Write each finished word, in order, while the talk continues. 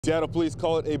Seattle police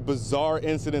call it a bizarre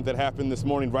incident that happened this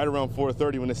morning right around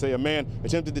 4:30 when they say a man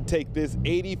attempted to take this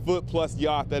 80-foot-plus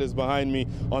yacht that is behind me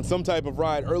on some type of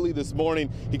ride early this morning.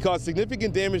 He caused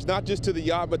significant damage not just to the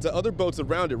yacht but to other boats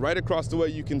around it. Right across the way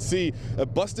you can see a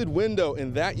busted window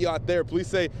in that yacht there. Police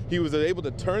say he was able to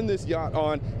turn this yacht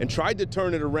on and tried to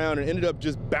turn it around and ended up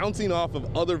just bouncing off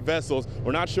of other vessels.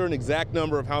 We're not sure an exact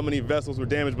number of how many vessels were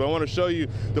damaged, but I want to show you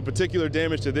the particular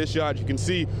damage to this yacht. You can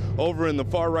see over in the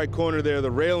far right corner there, the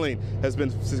railing has been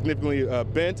significantly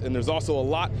bent, and there's also a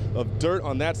lot of dirt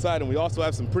on that side, and we also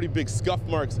have some pretty big scuff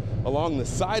marks along the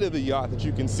side of the yacht that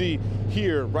you can see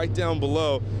here right down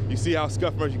below. You see how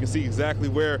scuff marks, you can see exactly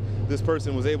where this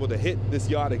person was able to hit this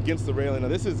yacht against the railing. Now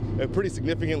this is a pretty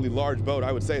significantly large boat.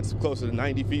 I would say it's closer to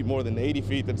 90 feet, more than 80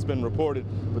 feet that's been reported,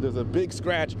 but there's a big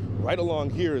scratch right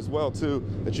along here as well too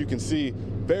that you can see.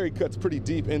 Cuts pretty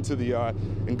deep into the yacht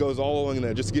and goes all along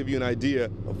there, just to give you an idea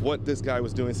of what this guy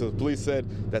was doing. So the police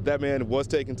said that that man was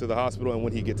taken to the hospital, and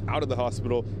when he gets out of the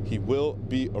hospital, he will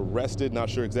be arrested. Not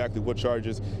sure exactly what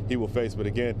charges he will face, but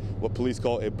again, what police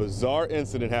call a bizarre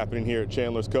incident happening here at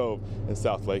Chandler's Cove in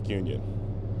South Lake Union.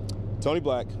 Tony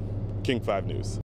Black, King 5 News.